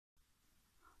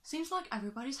Seems like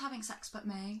everybody's having sex but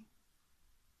me.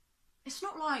 It's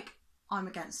not like I'm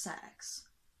against sex.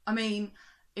 I mean,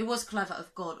 it was clever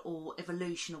of God or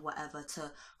evolution or whatever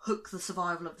to hook the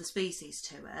survival of the species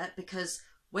to it, because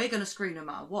we're going to screw no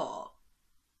matter what.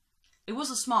 It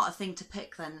was a smarter thing to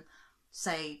pick than,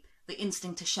 say, the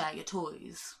instinct to share your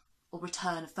toys or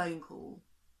return a phone call.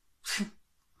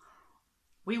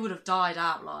 We would have died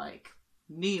out like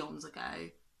neons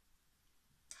ago.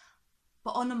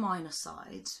 But on a minor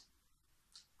side,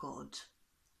 God,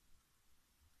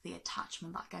 the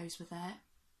attachment that goes with it.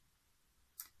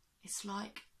 It's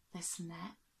like this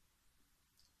net.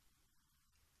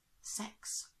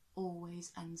 Sex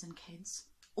always ends in kids,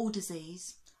 or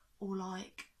disease, or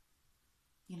like,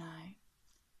 you know,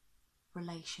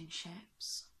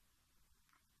 relationships.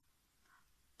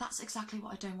 That's exactly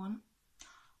what I don't want.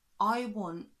 I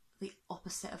want the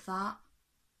opposite of that,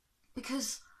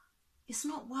 because it's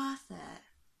not worth it.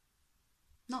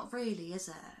 Not really, is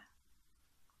it?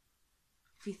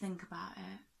 If you think about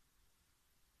it.